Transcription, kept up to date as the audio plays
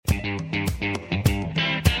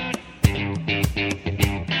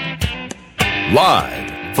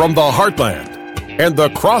Live from the heartland and the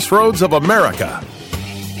crossroads of America,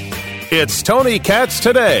 it's Tony Katz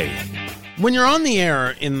Today. When you're on the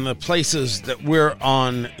air in the places that we're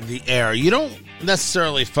on the air, you don't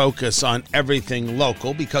necessarily focus on everything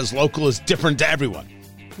local because local is different to everyone.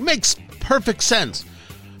 It makes perfect sense.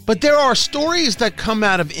 But there are stories that come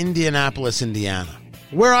out of Indianapolis, Indiana.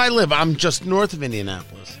 Where I live, I'm just north of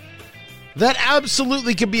Indianapolis. That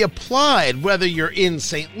absolutely can be applied whether you're in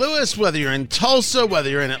St. Louis, whether you're in Tulsa, whether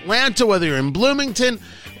you're in Atlanta, whether you're in Bloomington,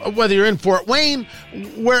 whether you're in Fort Wayne.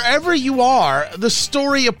 Wherever you are, the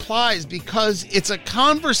story applies because it's a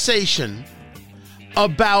conversation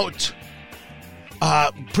about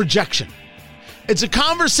projection. It's a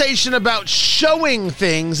conversation about showing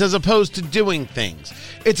things as opposed to doing things.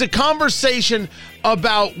 It's a conversation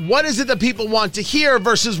about what is it that people want to hear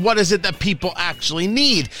versus what is it that people actually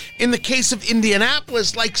need. In the case of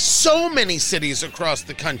Indianapolis, like so many cities across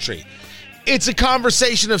the country, it's a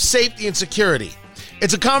conversation of safety and security.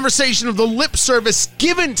 It's a conversation of the lip service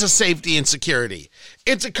given to safety and security.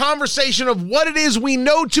 It's a conversation of what it is we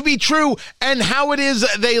know to be true and how it is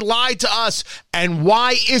they lie to us and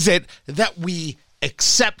why is it that we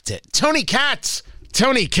accept it. Tony Katz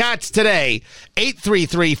Today,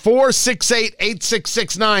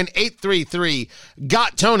 833-468-8669,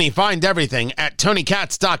 833-GOT-TONY. Find everything at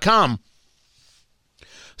TonyKatz.com.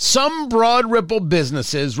 Some Broad Ripple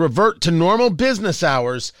businesses revert to normal business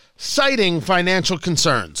hours, citing financial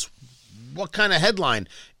concerns. What kind of headline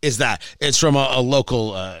is that? It's from a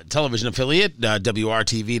local television affiliate,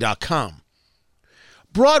 WRTV.com.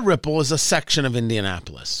 Broad Ripple is a section of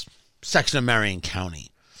Indianapolis, section of Marion County.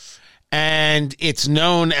 And it's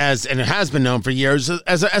known as, and it has been known for years,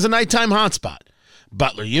 as a nighttime hotspot.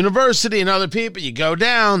 Butler University and other people, you go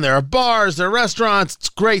down, there are bars, there are restaurants, it's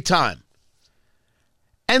a great time.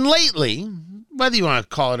 And lately, whether you want to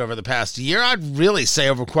call it over the past year, I'd really say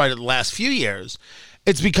over quite the last few years,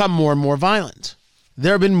 it's become more and more violent.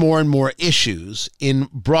 There have been more and more issues in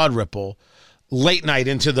Broad Ripple late night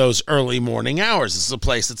into those early morning hours. This is a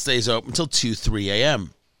place that stays open until 2, 3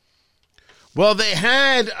 a.m. Well, they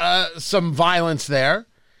had some violence there.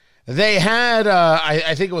 They had,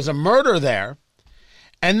 I think it was a murder there.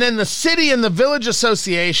 And then the city and the village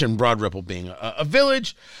association, Broad Ripple being a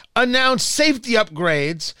village, announced safety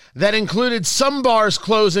upgrades that included some bars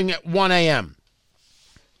closing at 1 a.m.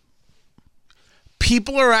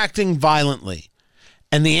 People are acting violently,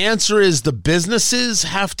 and the answer is the businesses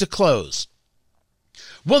have to close.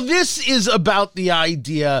 Well, this is about the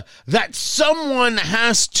idea that someone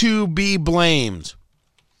has to be blamed.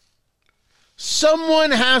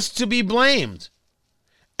 Someone has to be blamed.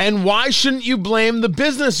 And why shouldn't you blame the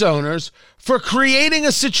business owners for creating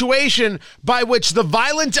a situation by which the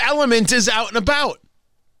violent element is out and about?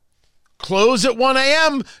 Close at 1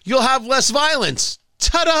 a.m., you'll have less violence.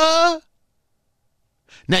 Ta-da!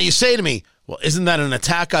 Now you say to me, well, isn't that an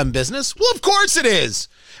attack on business? Well, of course it is.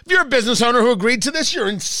 If you're a business owner who agreed to this, you're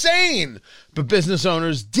insane. But business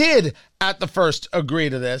owners did at the first agree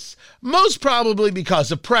to this, most probably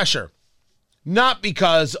because of pressure, not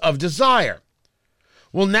because of desire.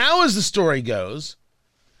 Well, now as the story goes,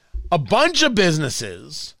 a bunch of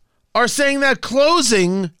businesses are saying that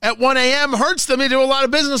closing at 1 a.m. hurts them. They do a lot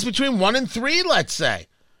of business between 1 and 3, let's say.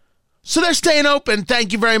 So they're staying open.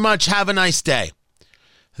 Thank you very much. Have a nice day.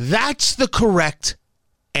 That's the correct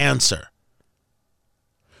answer.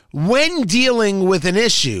 When dealing with an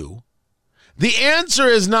issue, the answer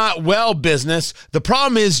is not, well, business. The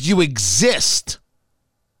problem is you exist,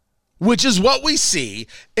 which is what we see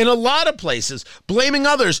in a lot of places, blaming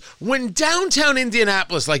others. When downtown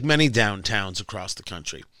Indianapolis, like many downtowns across the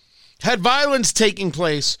country, had violence taking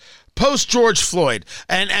place post George Floyd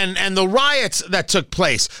and the riots that took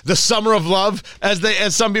place, the Summer of Love,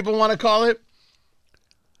 as some people want to call it,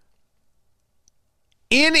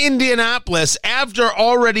 in Indianapolis, after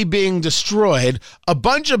already being destroyed, a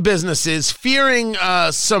bunch of businesses, fearing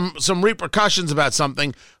some repercussions about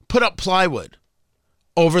something, put up plywood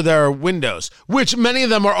over their windows, which many of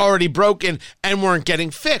them are already broken and weren't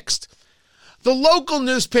getting fixed. The local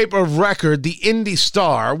newspaper of record, the Indy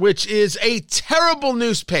Star, which is a terrible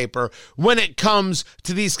newspaper when it comes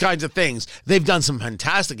to these kinds of things. They've done some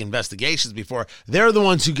fantastic investigations before. They're the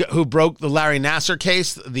ones who broke the Larry Nassar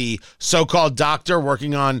case, the so-called doctor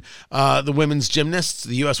working on the women's gymnasts,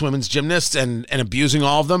 the U.S. women's gymnasts, and abusing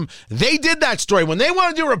all of them. They did that story. When they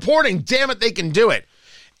want to do reporting, damn it, they can do it.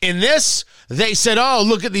 In this, they said, oh,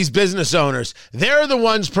 look at these business owners. They're the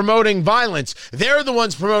ones promoting violence. They're the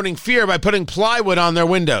ones promoting fear by putting plywood on their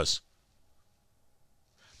windows.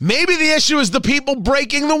 Maybe the issue is the people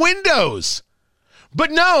breaking the windows.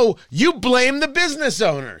 But no, you blame the business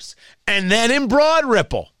owners. And then in Broad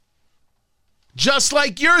Ripple, just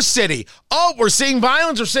like your city, oh, we're seeing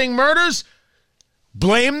violence, we're seeing murders,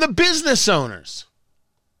 blame the business owners.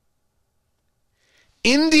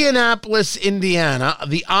 Indianapolis, Indiana,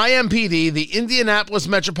 the IMPD, the Indianapolis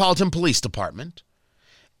Metropolitan Police Department,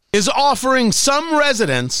 is offering some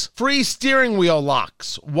residents free steering wheel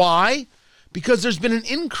locks. Why? Because there's been an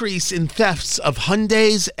increase in thefts of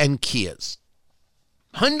Hyundais and Kias.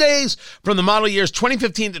 Hyundais from the model years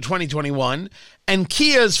 2015 to 2021 and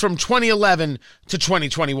Kias from 2011 to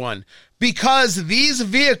 2021. Because these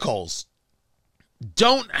vehicles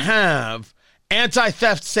don't have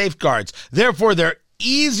anti-theft safeguards. Therefore, they're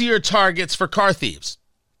easier targets for car thieves.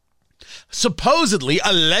 Supposedly,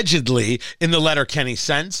 allegedly, in the Letterkenny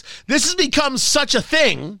sense, this has become such a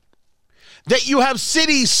thing that you have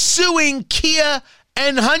cities suing Kia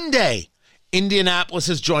and Hyundai. Indianapolis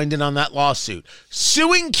has joined in on that lawsuit,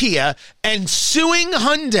 suing Kia and suing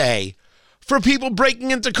Hyundai for people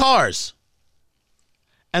breaking into cars.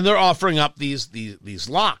 And they're offering up these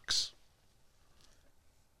locks.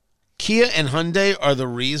 Kia and Hyundai are the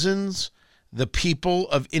reasons the people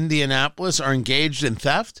of Indianapolis are engaged in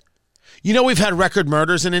theft. You know, we've had record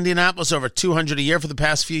murders in Indianapolis, over 200 a year for the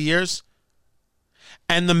past few years.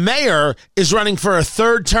 And the mayor is running for a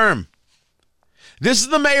third term. This is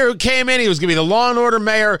the mayor who came in. He was going to be the law and order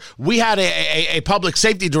mayor. We had a public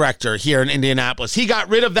safety director here in Indianapolis. He got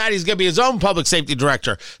rid of that. He's going to be his own public safety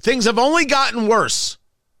director. Things have only gotten worse.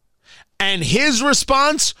 And his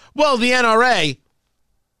response, well, the NRA.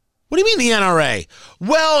 What do you mean the NRA?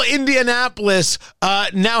 Well, Indianapolis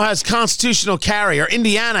now has constitutional carry, or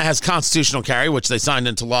Indiana has constitutional carry, which they signed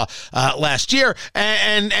into law last year.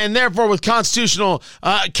 And therefore, with constitutional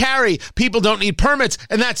carry, people don't need permits,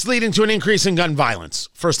 and that's leading to an increase in gun violence.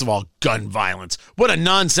 First of all, gun violence. What a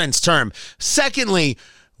nonsense term. Secondly,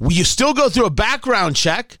 you still go through a background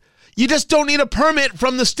check. You just don't need a permit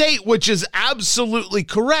from the state, which is absolutely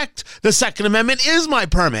correct. The Second Amendment is my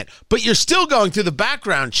permit, but you're still going through the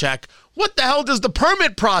background check. What the hell does the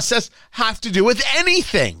permit process have to do with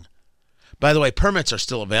anything? By the way, permits are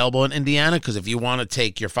still available in Indiana because if you want to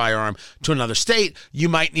take your firearm to another state, you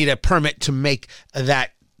might need a permit to make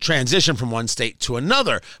that transition from one state to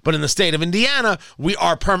another. But in the state of Indiana, we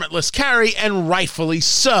are permitless carry, and rightfully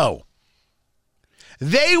so.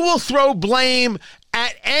 They will throw blame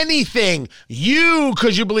at anything. You,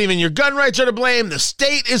 because you believe in your gun rights, are to blame. The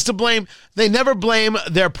state is to blame. They never blame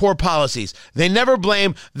their poor policies. They never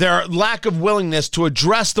blame their lack of willingness to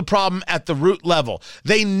address the problem at the root level.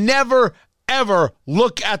 They never, ever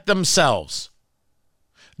look at themselves.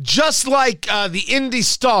 Just like the Indy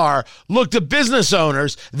Star looked at business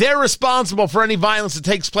owners, they're responsible for any violence that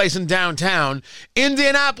takes place in downtown.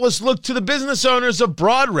 Indianapolis looked to the business owners of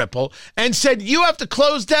Broad Ripple and said, you have to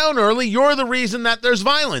close down early. You're the reason that there's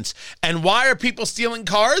violence. And why are people stealing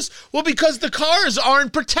cars? Well, because the cars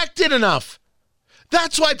aren't protected enough.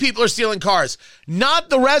 That's why people are stealing cars. Not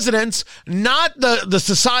the residents, not the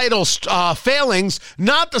societal failings,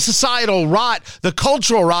 not the societal rot, the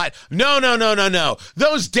cultural rot. No.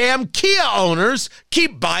 Those damn Kia owners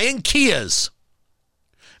keep buying Kias.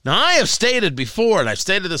 Now, I have stated before, and I've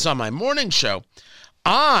stated this on my morning show,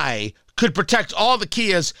 I could protect all the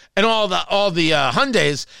Kias and all the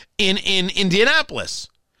Hyundais in Indianapolis.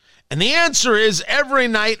 And the answer is every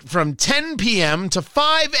night from 10 p.m. to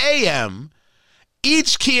 5 a.m.,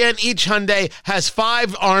 each Kia and each Hyundai has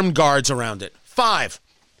 5 armed guards around it. 5.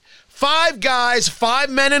 5 guys, 5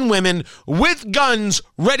 men and women with guns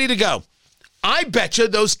ready to go. I bet you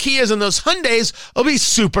those Kias and those Hyundais will be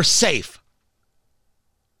super safe.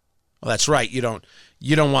 Well, that's right. You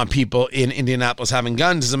don't want people in Indianapolis having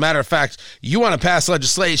guns. As a matter of fact, you want to pass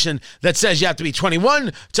legislation that says you have to be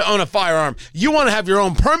 21 to own a firearm. You want to have your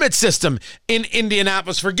own permit system in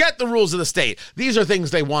Indianapolis. Forget the rules of the state. These are things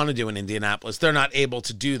they want to do in Indianapolis. They're not able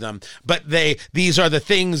to do them, but these are the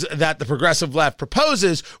things that the progressive left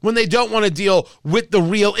proposes when they don't want to deal with the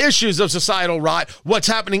real issues of societal rot, what's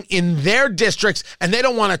happening in their districts, and they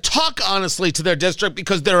don't want to talk honestly to their district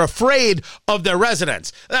because they're afraid of their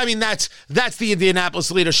residents. I mean, that's the Indianapolis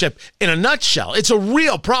leadership in a nutshell. It's a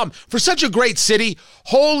real problem for such a great city.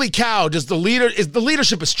 Holy cow, the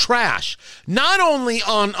leadership is trash. Not only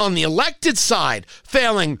on the elected side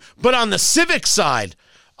failing, but on the civic side.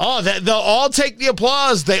 Oh, they'll all take the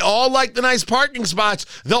applause. They all like the nice parking spots.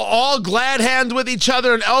 They'll all glad hand with each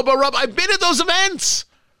other and elbow rub. I've been at those events.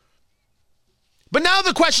 But now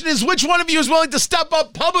the question is, which one of you is willing to step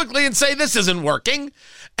up publicly and say this isn't working?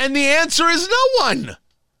 And the answer is no one.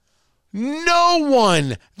 No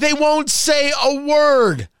one. They won't say a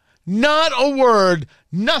word. Not a word.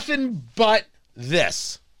 Nothing but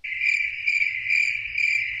this.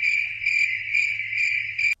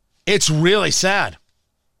 It's really sad.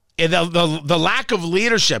 The lack of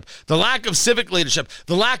leadership, the lack of civic leadership,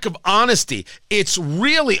 the lack of honesty, it's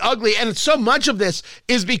really ugly. And so much of this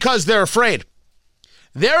is because they're afraid.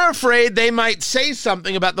 They're afraid they might say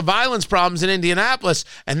something about the violence problems in Indianapolis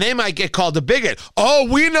and they might get called a bigot. Oh,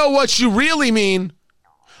 we know what you really mean.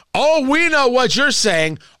 Oh, we know what you're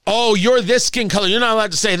saying. Oh, you're this skin color. You're not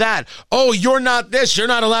allowed to say that. Oh, you're not this. You're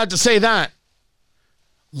not allowed to say that.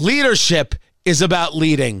 Leadership is about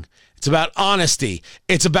leading. It's about honesty.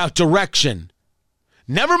 It's about direction.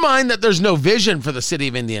 Never mind that there's no vision for the city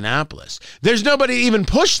of Indianapolis. There's nobody to even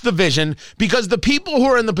push the vision because the people who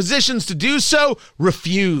are in the positions to do so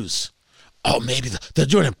refuse. Oh, maybe they're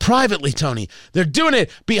doing it privately, Tony. They're doing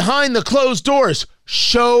it behind the closed doors.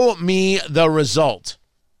 Show me the result.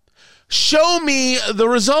 Show me the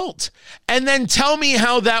result. And then tell me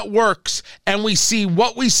how that works. And we see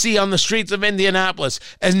what we see on the streets of Indianapolis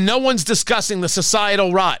as no one's discussing the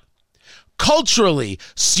societal rot. Culturally,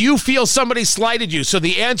 you feel somebody slighted you. So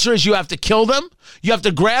the answer is you have to kill them. You have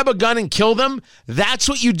to grab a gun and kill them. That's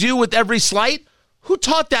what you do with every slight. Who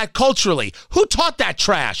taught that culturally? Who taught that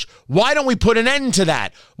trash? Why don't we put an end to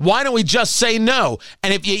that? Why don't we just say no?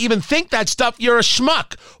 And if you even think that stuff, you're a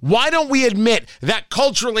schmuck. Why don't we admit that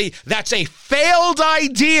culturally that's a failed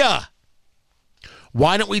idea?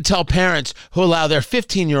 Why don't we tell parents who allow their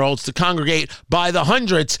 15-year-olds to congregate by the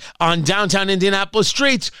hundreds on downtown Indianapolis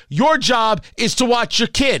streets, your job is to watch your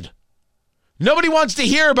kid. Nobody wants to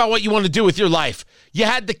hear about what you want to do with your life. You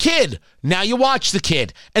had the kid. Now you watch the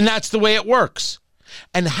kid. And that's the way it works.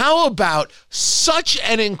 And how about such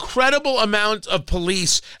an incredible amount of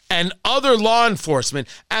police and other law enforcement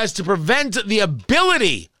as to prevent the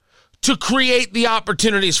ability to create the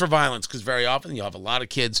opportunities for violence? Because very often you have a lot of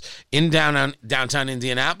kids in downtown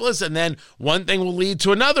Indianapolis, and then one thing will lead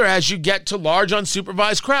to another as you get to large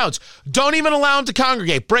unsupervised crowds. Don't even allow them to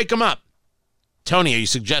congregate. Break them up. Tony, are you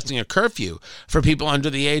suggesting a curfew for people under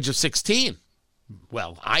the age of 16?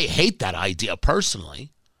 Well, I hate that idea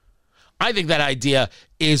personally. I think that idea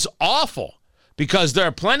is awful because there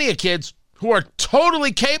are plenty of kids who are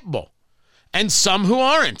totally capable and some who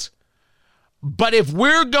aren't. But if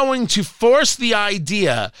we're going to force the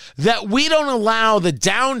idea that we don't allow the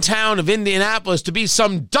downtown of Indianapolis to be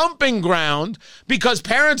some dumping ground because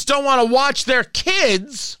parents don't want to watch their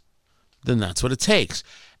kids, then that's what it takes.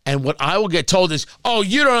 And what I will get told is, oh,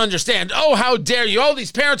 you don't understand. Oh, how dare you? Oh,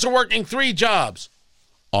 these parents are working 3 jobs.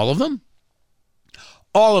 All of them?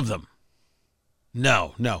 All of them.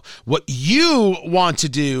 No. What you want to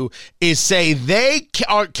do is say they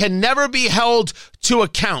can never be held to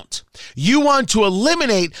account. You want to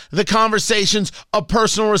eliminate the conversations of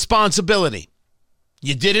personal responsibility.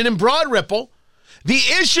 You did it in Broad Ripple. The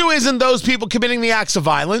issue isn't those people committing the acts of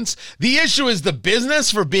violence. The issue is the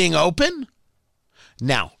business for being open.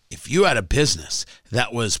 Now, if you had a business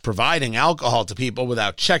that was providing alcohol to people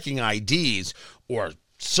without checking IDs or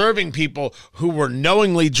serving people who were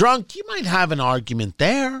knowingly drunk, you might have an argument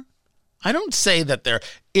there. I don't say that there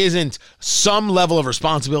isn't some level of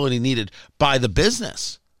responsibility needed by the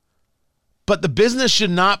business, but the business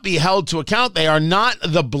should not be held to account. They are not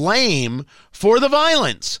the blame for the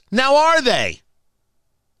violence. Now, are they?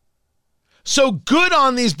 So good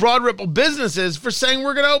on these Broad Ripple businesses for saying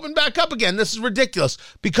we're going to open back up again. This is ridiculous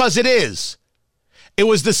because it is. It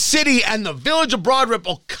was the city and the village of Broad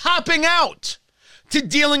Ripple copping out to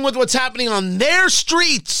dealing with what's happening on their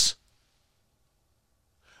streets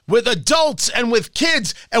with adults and with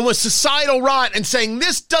kids and with societal rot and saying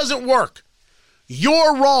this doesn't work.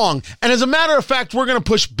 You're wrong. And as a matter of fact, we're going to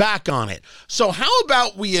push back on it. So how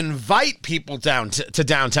about we invite people down to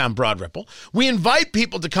downtown Broad Ripple? We invite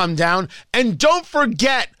people to come down, and don't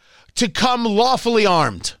forget to come lawfully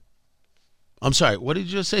armed. I'm sorry, what did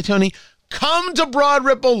you just say, Tony? Come to Broad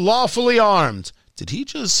Ripple lawfully armed. Did he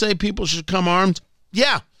just say people should come armed?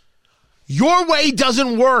 Yeah. Your way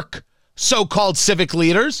doesn't work, so-called civic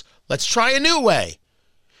leaders. Let's try a new way.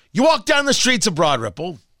 You walk down the streets of Broad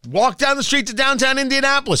Ripple, walk down the streets of downtown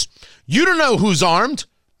Indianapolis. You don't know who's armed.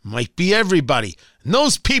 Might be everybody. And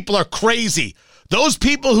those people are crazy. Those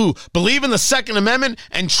people who believe in the Second Amendment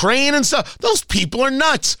and train and stuff, those people are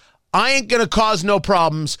nuts. I ain't going to cause no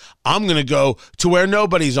problems. I'm going to go to where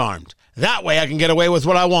nobody's armed. That way I can get away with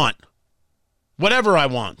what I want. Whatever I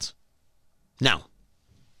want. Now,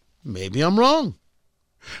 maybe I'm wrong.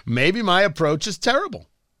 Maybe my approach is terrible.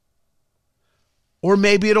 Or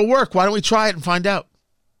maybe it'll work. Why don't we try it and find out?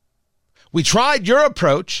 We tried your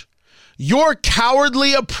approach, your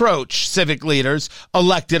cowardly approach, civic leaders,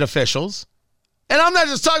 elected officials. And I'm not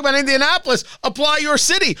just talking about Indianapolis. Apply your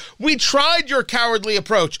city. We tried your cowardly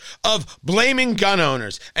approach of blaming gun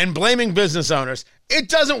owners and blaming business owners. It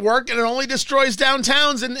doesn't work, and it only destroys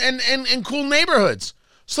downtowns and cool neighborhoods.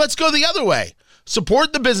 So let's go the other way.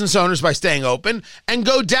 Support the business owners by staying open and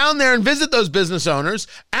go down there and visit those business owners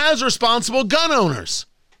as responsible gun owners.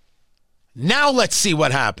 Now let's see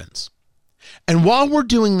what happens. And while we're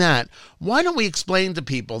doing that, why don't we explain to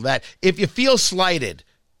people that if you feel slighted,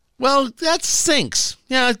 well, that stinks.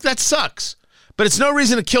 Yeah, that sucks. But it's no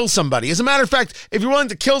reason to kill somebody. As a matter of fact, if you're willing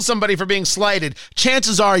to kill somebody for being slighted,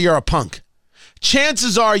 chances are you're a punk.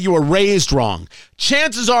 Chances are you were raised wrong.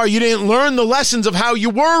 Chances are you didn't learn the lessons of how you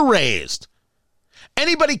were raised.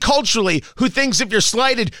 Anybody culturally who thinks if you're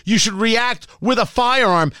slighted, you should react with a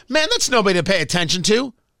firearm, man, that's nobody to pay attention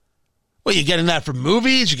to. Well, you're getting that from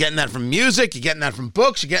movies, you're getting that from music, you're getting that from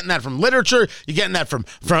books, you're getting that from literature, you're getting that from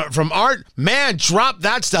art. Man, drop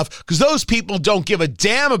that stuff, because those people don't give a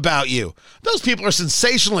damn about you. Those people are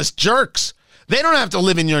sensationalist jerks. They don't have to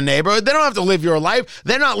live in your neighborhood. They don't have to live your life.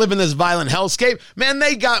 They're not living this violent hellscape. Man,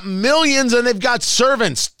 they got millions and they've got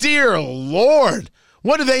servants. Dear Lord,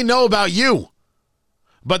 what do they know about you?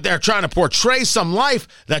 But they're trying to portray some life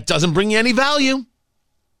that doesn't bring you any value.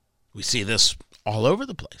 We see this all over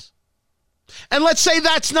the place. And let's say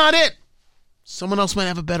that's not it. Someone else might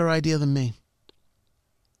have a better idea than me.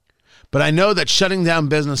 But I know that shutting down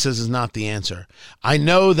businesses is not the answer. I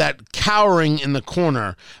know that cowering in the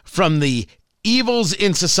corner from the evils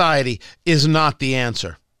in society is not the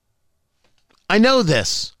answer. I know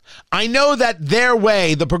this. I know that their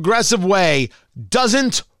way, the progressive way,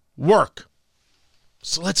 doesn't work.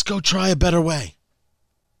 So let's go try a better way.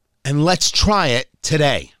 And let's try it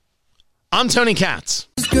today. I'm Tony Katz.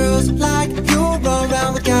 Girls like you roll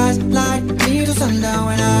around with guys like me till sundown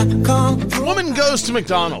when I come. Woman goes to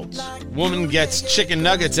McDonald's. Woman gets chicken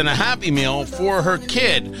nuggets and a Happy Meal for her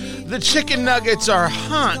kid. The chicken nuggets are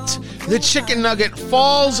hot. The chicken nugget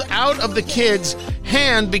falls out of the kid's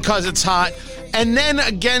hand because it's hot, and then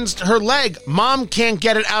against her leg. Mom can't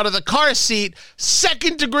get it out of the car seat.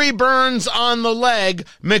 Second-degree burns on the leg.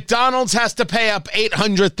 McDonald's has to pay up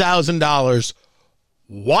 $800,000.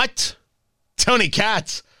 What? Tony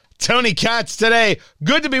Katz today.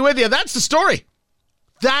 Good to be with you. That's the story.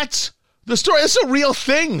 That's the story. It's a real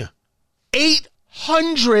thing.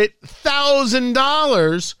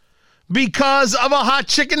 $800,000 because of a hot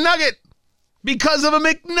chicken nugget. Because of a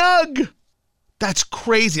McNug. That's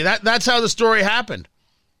crazy. That's how the story happened.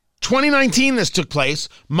 2019, this took place.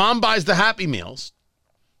 Mom buys the Happy Meals,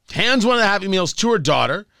 hands one of the Happy Meals to her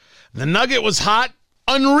daughter. The nugget was hot,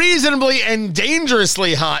 unreasonably and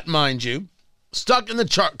dangerously hot, mind you. Stuck in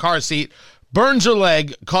the car seat, burns her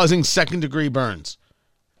leg, causing second-degree burns.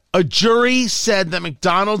 A jury said that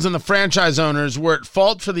McDonald's and the franchise owners were at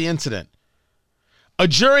fault for the incident. A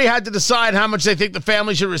jury had to decide how much they think the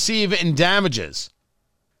family should receive in damages.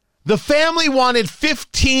 The family wanted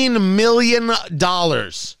 $15 million.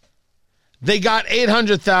 They got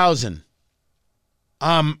 $800,000.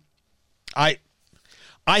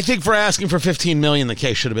 I think for asking for $15 million, the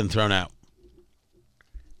case should have been thrown out.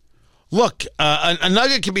 Look, a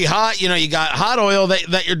nugget can be hot. You know, you got hot oil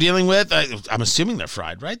that you're dealing with. I'm assuming they're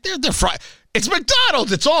fried, right? They're fried. It's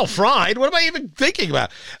McDonald's. It's all fried. What am I even thinking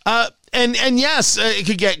about? And yes, it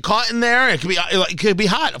could get caught in there. It could be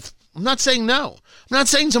hot. I'm not saying no. I'm not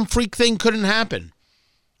saying some freak thing couldn't happen.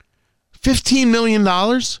 $15 million?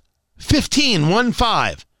 15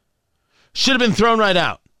 should have been thrown right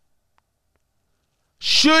out.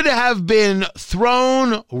 Should have been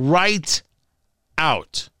thrown right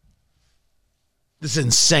out. This is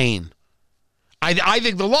insane. I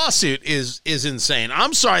think the lawsuit is insane.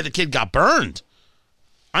 I'm sorry the kid got burned.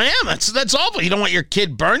 I am. That's awful. You don't want your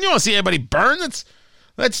kid burned? You want to see anybody burn?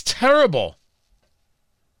 That's terrible.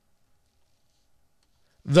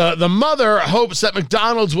 The mother hopes that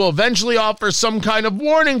McDonald's will eventually offer some kind of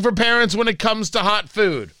warning for parents when it comes to hot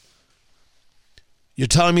food. You're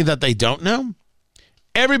telling me that they don't know?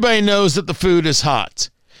 Everybody knows that the food is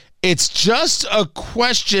hot. It's just a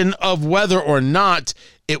question of whether or not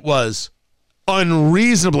it was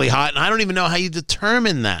unreasonably hot, and I don't even know how you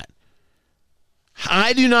determine that.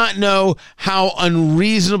 I do not know how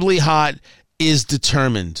unreasonably hot is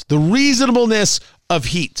determined. The reasonableness of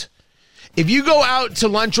heat. If you go out to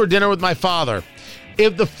lunch or dinner with my father,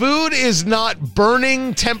 if the food is not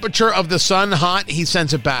burning temperature of the sun hot, he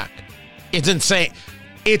sends it back. It's insane.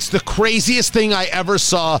 It's the craziest thing I ever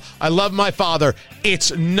saw. I love my father.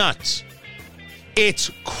 It's nuts.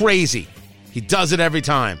 It's crazy. He does it every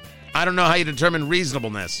time. I don't know how you determine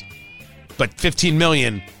reasonableness, but $15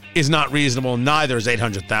 million is not reasonable. Neither is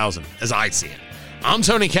 $800,000, as I see it. I'm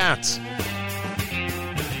Tony Katz.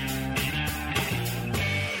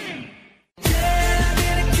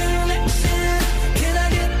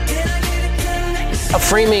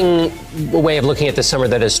 framing way of looking at this summer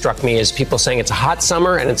that has struck me is people saying it's a hot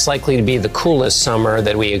summer and it's likely to be the coolest summer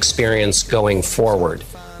that we experience going forward.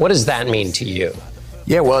 What does that mean to you?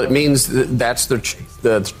 Yeah, well, it means that's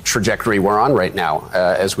the trajectory we're on right now.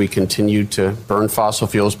 As we continue to burn fossil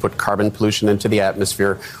fuels, put carbon pollution into the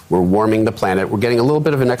atmosphere, we're warming the planet. We're getting a little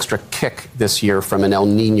bit of an extra kick this year from an El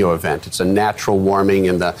Nino event. It's a natural warming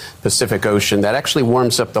in the Pacific Ocean that actually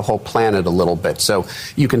warms up the whole planet a little bit. So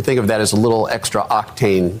you can think of that as a little extra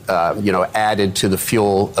octane, added to the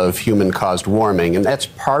fuel of human-caused warming. And that's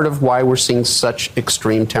part of why we're seeing such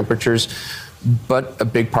extreme temperatures. But a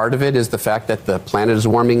big part of it is the fact that the planet is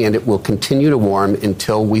warming, and it will continue to warm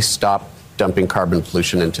until we stop dumping carbon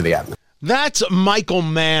pollution into the atmosphere. That's Michael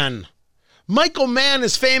Mann. Michael Mann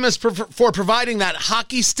is famous for providing that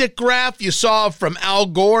hockey stick graph you saw from Al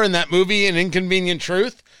Gore in that movie, An Inconvenient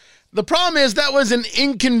Truth. The problem is that was an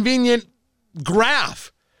inconvenient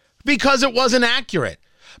graph because it wasn't accurate.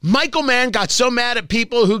 Michael Mann got so mad at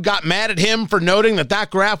people who got mad at him for noting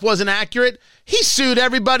that graph wasn't accurate, he sued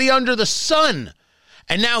everybody under the sun.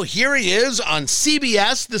 And now here he is on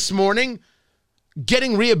CBS this morning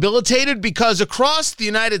getting rehabilitated because across the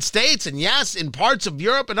United States, and yes, in parts of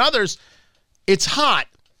Europe and others, it's hot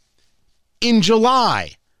in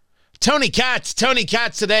July. Tony Katz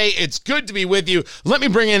today. It's good to be with you. Let me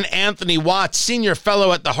bring in Anthony Watts, senior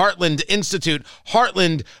fellow at the Heartland Institute,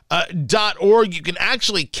 heartland.org. You can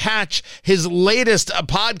actually catch his latest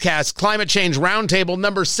podcast, Climate Change Roundtable,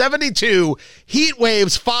 number 72, Heat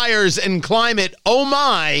Waves, Fires, and Climate. Oh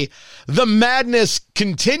my, the madness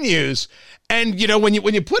continues. And, when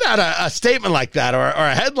you put out a statement like that or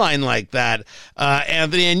a headline like that,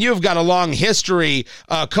 Anthony, and you've got a long history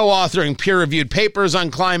co-authoring peer-reviewed papers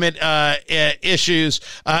on climate issues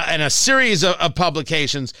and a series of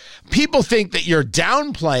publications, people think that you're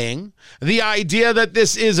downplaying the idea that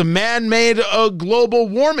this is a man-made global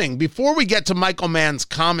warming. Before we get to Michael Mann's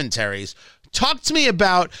commentaries, talk to me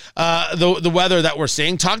about the weather that we're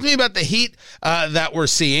seeing. Talk to me about the heat that we're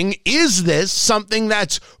seeing. Is this something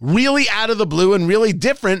that's really out of the blue and really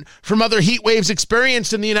different from other heat waves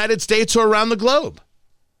experienced in the United States or around the globe?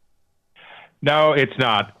 No, it's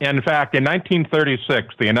not. In fact, in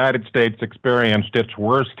 1936, the United States experienced its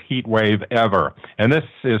worst heat wave ever. And this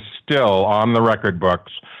is still on the record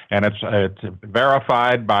books. And it's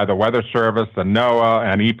verified by the Weather Service, the NOAA,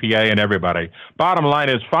 and EPA, and everybody. Bottom line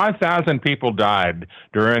is 5,000 people died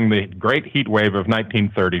during the great heat wave of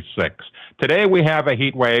 1936. Today we have a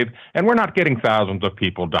heat wave, and we're not getting thousands of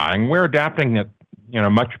people dying. We're adapting it,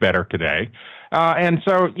 much better today. And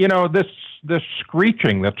so, this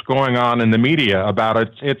screeching that's going on in the media about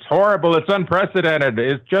it's horrible, it's unprecedented,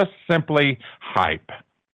 is just simply hype.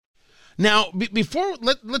 Now, before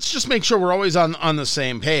let's just make sure we're always on the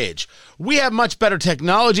same page. We have much better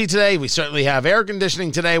technology today. We certainly have air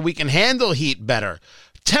conditioning today. We can handle heat better.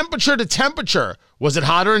 Temperature to temperature, was it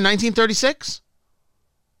hotter in 1936?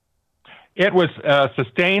 It was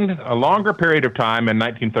sustained a longer period of time in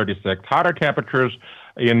 1936. Hotter temperatures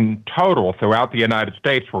in total throughout the United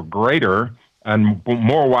States were greater and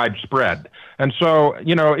more widespread. And so,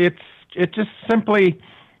 it's just simply,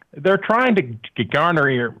 they're trying to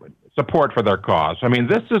garner your support for their cause. I mean,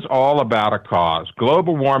 this is all about a cause.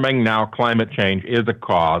 Global warming, now climate change, is a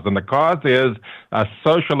cause. And the cause is a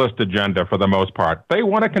socialist agenda for the most part. They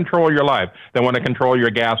want to control your life. They want to control your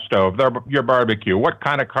gas stove, your barbecue, what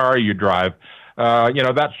kind of car you drive,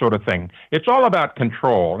 that sort of thing. It's all about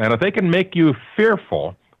control. And if they can make you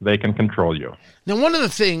fearful, they can control you. Now, one of the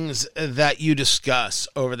things that you discuss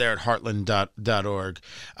over there at heartland.org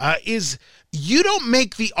is you don't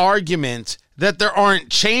make the argument that there aren't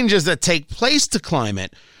changes that take place to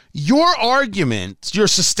climate. Your argument, your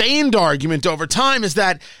sustained argument over time, is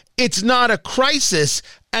that it's not a crisis,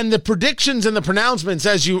 and the predictions and the pronouncements,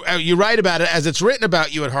 as you write about it, as it's written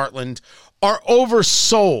about you at Heartland, are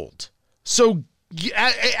oversold. So,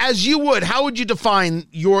 as you would, how would you define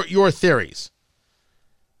your theories?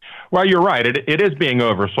 Well, you're right. It is being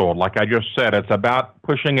oversold. Like I just said, it's about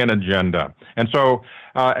pushing an agenda. And so,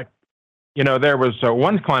 there was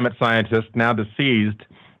one climate scientist, now deceased,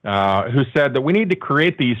 who said that we need to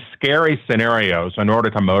create these scary scenarios in order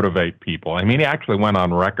to motivate people. I mean, he actually went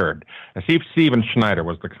on record. Stephen Schneider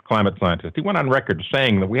was the climate scientist. He went on record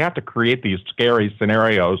saying that we have to create these scary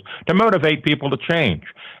scenarios to motivate people to change.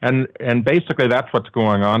 And basically that's what's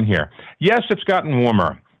going on here. Yes, it's gotten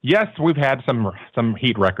warmer. Yes, we've had some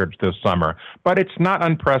heat records this summer, but it's not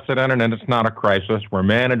unprecedented and it's not a crisis. We're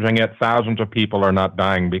managing it. Thousands of people are not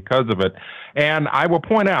dying because of it. And I will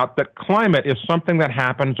point out that climate is something that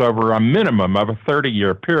happens over a minimum of a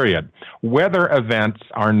 30-year period. Weather events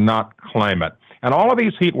are not climate. And all of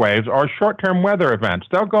these heat waves are short-term weather events.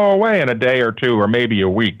 They'll go away in a day or two or maybe a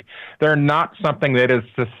week. They're not something that is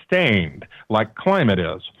sustained like climate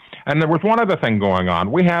is. And there was one other thing going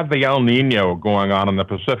on. We have the El Nino going on in the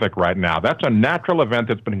Pacific right now. That's a natural event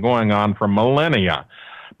that's been going on for millennia,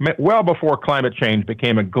 well before climate change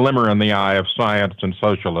became a glimmer in the eye of science and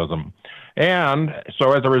socialism. And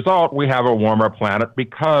so as a result, we have a warmer planet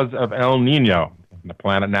because of El Nino. The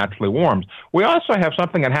planet naturally warms. We also have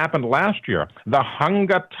something that happened last year. The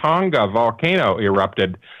Hunga Tonga volcano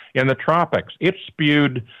erupted in the tropics. It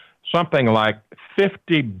spewed something like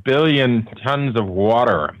 50 billion tons of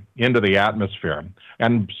water into the atmosphere.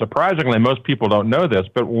 And surprisingly, most people don't know this,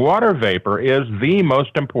 but water vapor is the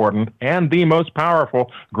most important and the most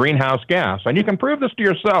powerful greenhouse gas. And you can prove this to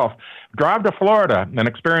yourself. Drive to Florida and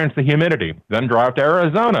experience the humidity. Then drive to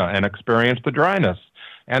Arizona and experience the dryness.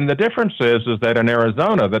 And the difference is that in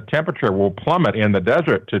Arizona, the temperature will plummet in the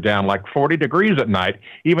desert to down like 40 degrees at night,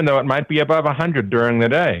 even though it might be above 100 during the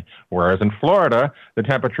day. Whereas in Florida, the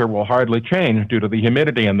temperature will hardly change due to the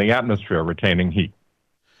humidity in the atmosphere retaining heat.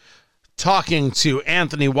 Talking to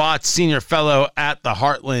Anthony Watts, Senior Fellow at the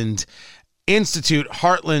Heartland Institute,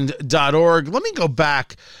 heartland.org. Let me go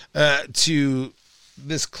back to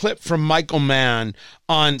this clip from Michael Mann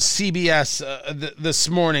on CBS this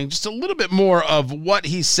morning, just a little bit more of what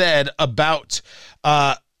he said about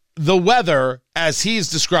the weather as he's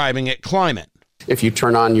describing it, climate. If you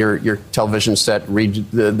turn on your television set, read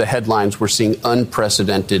the headlines, we're seeing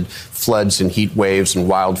unprecedented floods and heat waves and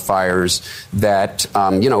wildfires that,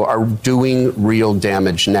 are doing real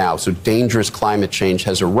damage now. So dangerous climate change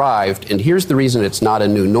has arrived. And here's the reason it's not a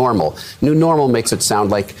new normal. New normal makes it sound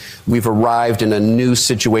like we've arrived in a new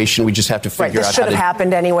situation. We just have to figure out how to... This should have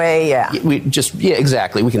happened anyway, yeah.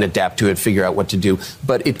 Exactly. We can adapt to it, figure out what to do.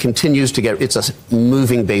 But it continues to get... It's a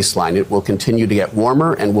moving baseline. It will continue to get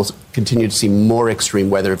warmer, and we'll continue to see more extreme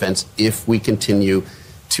weather events if we continue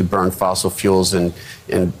to burn fossil fuels and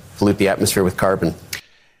pollute the atmosphere with carbon.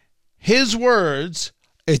 His words,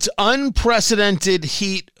 it's unprecedented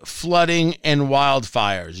heat, flooding, and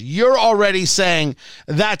wildfires. You're already saying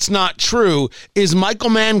that's not true. Is Michael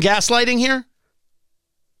Mann gaslighting here?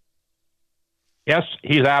 Yes,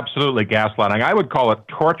 he's absolutely gaslighting. I would call it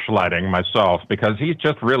torchlighting myself because he's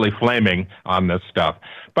just really flaming on this stuff.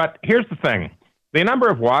 But here's the thing. The number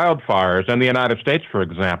of wildfires in the United States, for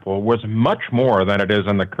example, was much more than it is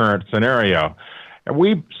in the current scenario.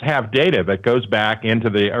 We have data that goes back into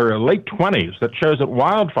the late 20s that shows that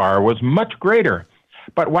wildfire was much greater.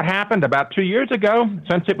 But what happened about 2 years ago,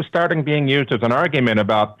 since it was starting being used as an argument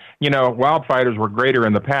about, wildfires were greater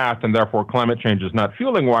in the past and therefore climate change is not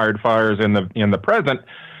fueling wildfires in the present,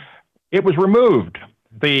 it was removed.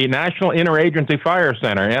 The National Interagency Fire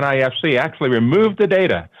Center, NIFC, actually removed the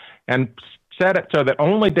data and set it so that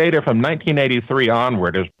only data from 1983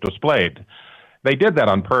 onward is displayed. They did that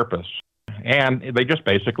on purpose, and they just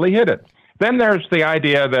basically hid it. Then there's the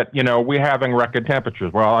idea that, we're having record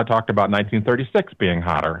temperatures. Well, I talked about 1936 being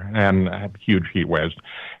hotter and huge heat waves.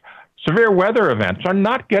 Severe weather events are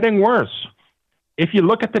not getting worse. If you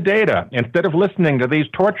look at the data, instead of listening to these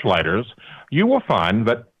torchlighters, you will find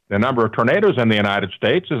that the number of tornadoes in the United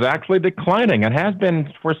States is actually declining and has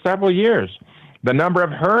been for several years. The number of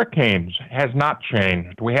hurricanes has not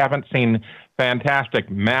changed. We haven't seen fantastic,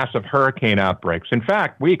 massive hurricane outbreaks. In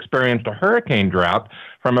fact, we experienced a hurricane drought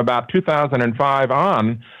from about 2005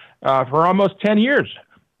 on for almost 10 years.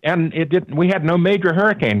 And we had no major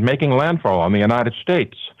hurricane making landfall on the United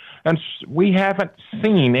States. And we haven't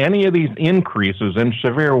seen any of these increases in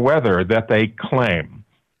severe weather that they claim.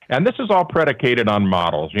 And this is all predicated on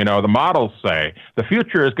models. The models say the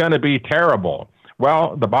future is going to be terrible.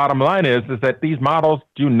 Well, the bottom line is that these models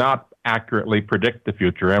do not accurately predict the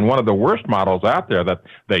future. And one of the worst models out there that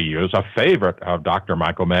they use, a favorite of Dr.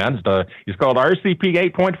 Michael Mann's, is called RCP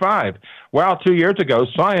 8.5. Well, 2 years ago,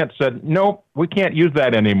 science said, nope, we can't use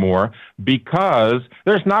that anymore because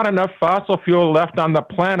there's not enough fossil fuel left on the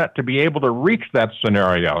planet to be able to reach that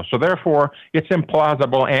scenario. So therefore, it's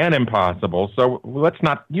implausible and impossible. So let's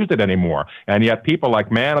not use it anymore. And yet people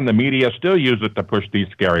like Mann and the media still use it to push these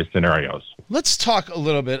scary scenarios. Let's talk a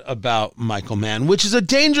little bit about Michael Mann, which is a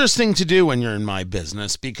dangerous thing to do when you're in my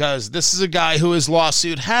business because this is a guy who is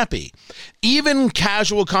lawsuit happy. Even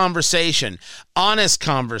casual conversation, honest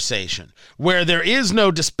conversation, where there is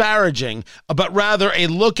no disparaging, but rather a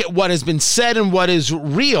look at what has been said and what is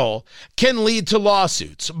real can lead to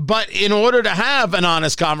lawsuits. But in order to have an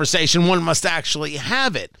honest conversation, one must actually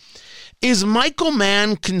have it. Is Michael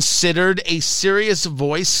Mann considered a serious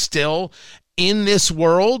voice still in this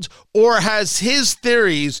world, or has his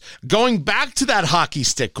theories, going back to that hockey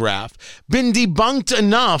stick graph, been debunked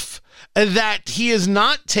enough that he is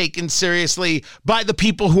not taken seriously by the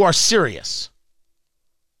people who are serious?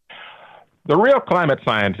 The real climate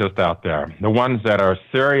scientists out there, the ones that are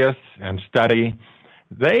serious and study,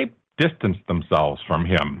 they distance themselves from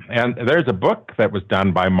him. And there's a book that was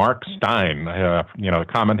done by Mark Stein, the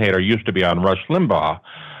commentator used to be on Rush Limbaugh,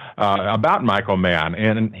 about Michael Mann,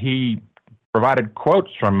 and he provided quotes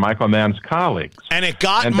from Michael Mann's colleagues. And it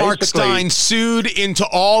got Mark Stein sued into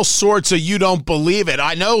all sorts of you don't believe it.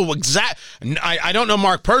 I know I don't know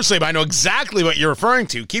Mark personally, but I know exactly what you're referring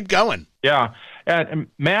to. Keep going. Yeah. And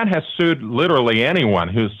Mann has sued literally anyone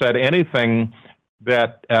who said anything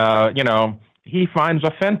that, he finds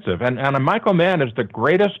offensive. And Michael Mann is the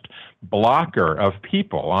greatest blocker of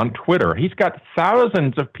people on Twitter. He's got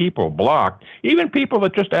thousands of people blocked, even people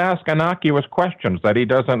that just ask innocuous questions that he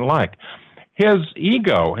doesn't like. His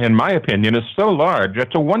ego, in my opinion, is so large,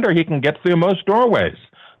 it's a wonder he can get through most doorways.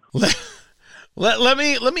 Let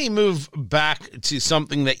me move back to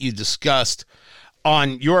something that you discussed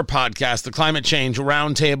on your podcast, the Climate Change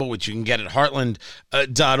Roundtable, which you can get at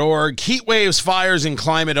heartland.org. Heat waves, fires, and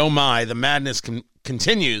climate, oh my, the madness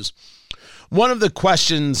continues. One of the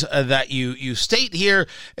questions that you state here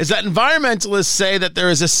is that environmentalists say that there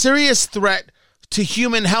is a serious threat to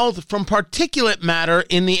human health from particulate matter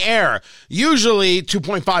in the air, usually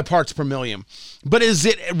 2.5 parts per million. But is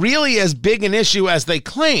it really as big an issue as they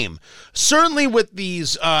claim? Certainly with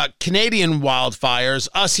these Canadian wildfires,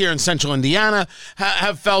 us here in central Indiana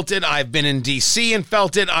have felt it. I've been in D.C. and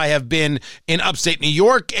felt it. I have been in upstate New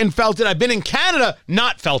York and felt it. I've been in Canada,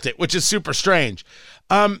 not felt it, which is super strange.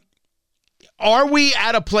 Are we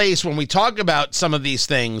at a place when we talk about some of these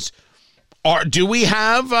things, do we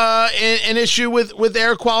have an issue with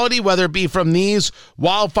air quality, whether it be from these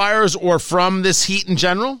wildfires or from this heat in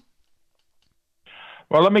general?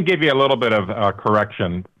 Well, let me give you a little bit of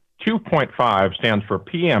correction. 2.5 stands for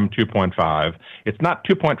PM 2.5. It's not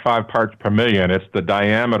 2.5 parts per million. It's the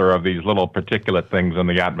diameter of these little particulate things in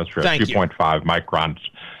the atmosphere, 2.5 microns.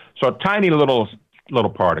 So tiny little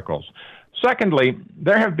particles. Secondly,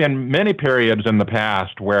 there have been many periods in the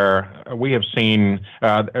past where we have seen,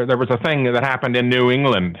 there was a thing that happened in New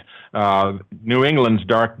England, New England's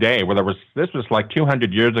dark day, where this was like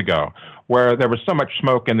 200 years ago, where there was so much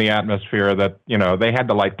smoke in the atmosphere that, they had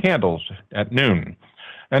to light candles at noon.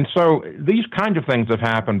 And so these kinds of things have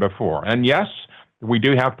happened before. And yes, we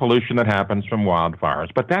do have pollution that happens from wildfires,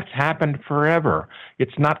 but that's happened forever.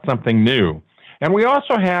 It's not something new. And we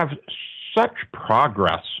also have such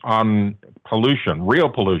progress on pollution, real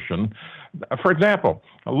pollution. For example,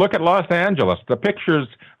 look at Los Angeles, the pictures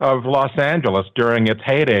of Los Angeles during its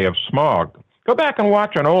heyday of smog. Go back and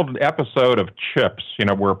watch an old episode of Chips,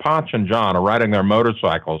 where Ponch and John are riding their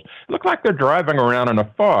motorcycles. It looked like they're driving around in a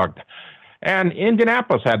fog. And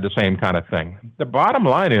Indianapolis had the same kind of thing. The bottom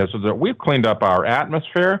line is that we've cleaned up our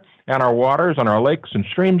atmosphere and our waters and our lakes and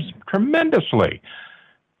streams tremendously.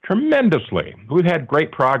 We've had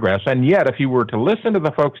great progress. And yet, if you were to listen to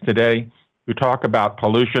the folks today who talk about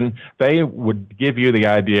pollution, they would give you the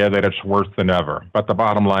idea that it's worse than ever. But the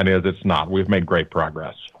bottom line is it's not. We've made great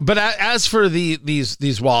progress. But as for these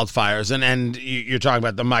wildfires, and you're talking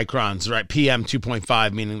about the microns, right? PM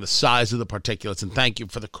 2.5, meaning the size of the particulates. And thank you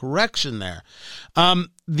for the correction there.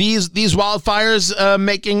 These wildfires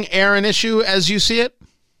making air an issue as you see it?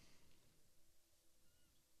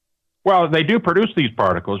 Well, they do produce these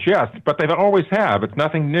particles, yes, but they always have. It's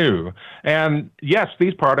nothing new. And yes,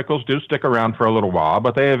 these particles do stick around for a little while,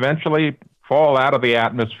 but they eventually fall out of the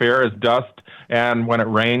atmosphere as dust, and when it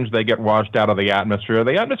rains, they get washed out of the atmosphere.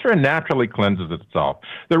 The atmosphere naturally cleanses itself.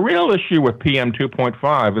 The real issue with PM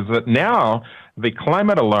 2.5 is that now the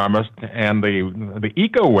climate alarmists and the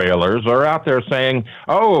eco-whalers are out there saying,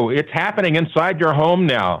 oh, it's happening inside your home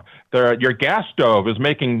now. Your gas stove is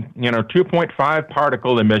making, 2.5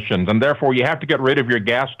 particle emissions, and therefore you have to get rid of your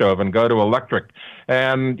gas stove and go to electric,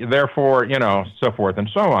 and therefore, so forth and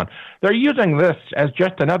so on. They're using this as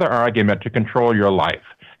just another argument to control your life.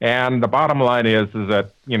 And the bottom line is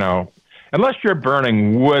that, unless you're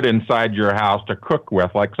burning wood inside your house to cook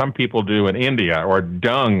with, like some people do in India, or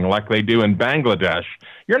dung like they do in Bangladesh,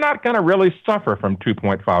 you're not going to really suffer from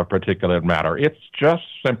 2.5 particulate matter. It's just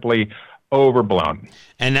simply overblown.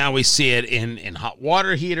 And now we see it in hot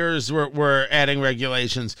water heaters. We're adding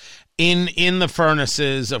regulations in the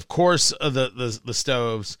furnaces, of course, the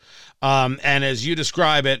stoves. And as you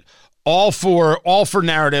describe it, all for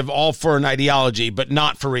narrative, all for an ideology, but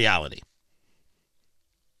not for reality.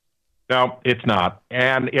 No, it's not.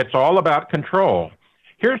 And it's all about control.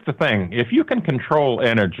 here's the thing. If you can control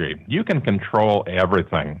energy, you can control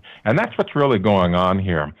everything. And that's what's really going on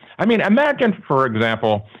here. I mean, imagine, for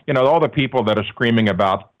example, all the people that are screaming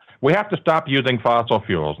about, we have to stop using fossil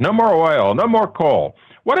fuels. No more oil, no more coal.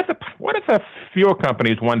 What if the fuel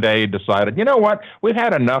companies one day decided, you know what, we've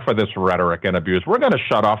had enough of this rhetoric and abuse. We're going to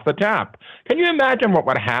shut off the tap. Can you imagine what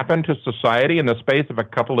would happen to society in the space of a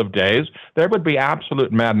couple of days? There would be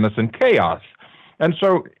absolute madness and chaos. And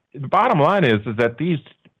so the bottom line is that these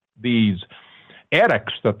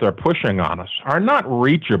edicts that they're pushing on us are not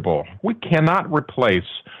reachable. We cannot replace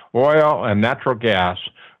oil and natural gas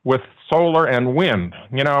with solar and wind.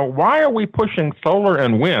 Why are we pushing solar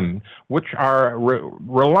and wind, which are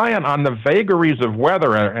reliant on the vagaries of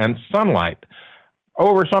weather and sunlight,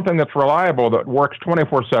 over something that's reliable that works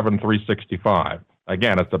 24/7, 365?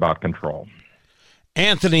 Again, it's about control.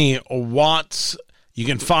 Anthony Watts, you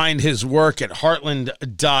can find his work at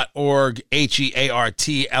heartland.org,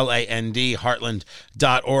 HEARTLAND,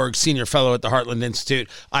 heartland.org, senior fellow at the Heartland Institute.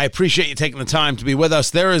 I appreciate you taking the time to be with us.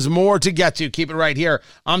 There is more to get to. Keep it right here.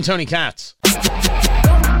 I'm Tony Katz.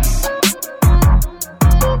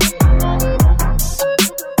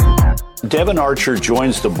 Devin Archer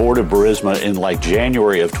joins the board of Burisma in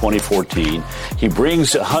January of 2014. He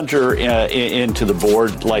brings Hunter into the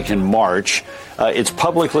board in March. It's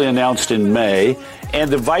publicly announced in May. And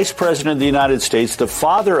the vice president of the United States, the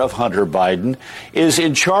father of Hunter Biden, is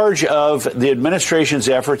in charge of the administration's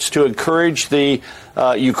efforts to encourage the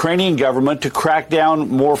Ukrainian government to crack down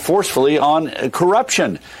more forcefully on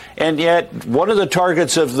corruption. And yet, one of the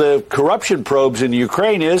targets of the corruption probes in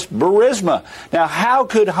Ukraine is Burisma. Now, how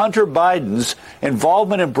could Hunter Biden's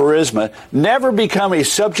involvement in Burisma never become a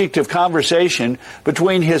subject of conversation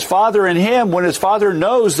between his father and him when his father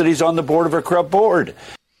knows that he's on the board of a corrupt board?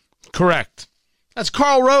 Correct. That's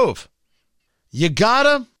Karl Rove. You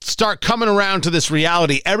gotta start coming around to this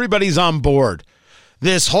reality. Everybody's on board.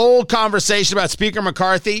 This whole conversation about Speaker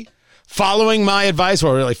McCarthy following my advice,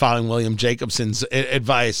 or really following William Jacobson's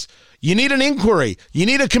advice. You need an inquiry. You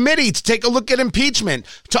need a committee to take a look at impeachment,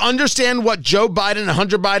 to understand what Joe Biden and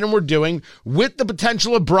Hunter Biden were doing with the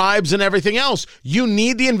potential of bribes and everything else. You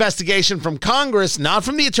need the investigation from Congress, not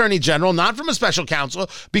from the Attorney General, not from a special counsel,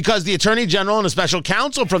 because the Attorney General and a special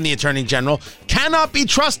counsel from the Attorney General cannot be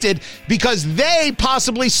trusted because they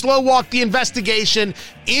possibly slow walk the investigation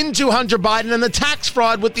into Hunter Biden and the tax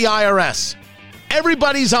fraud with the IRS.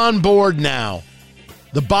 Everybody's on board now.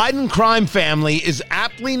 The Biden crime family is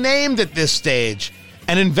aptly named at this stage,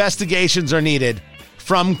 and investigations are needed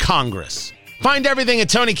from Congress. Find everything at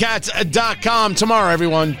TonyKatz.com tomorrow,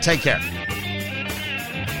 everyone. Take care.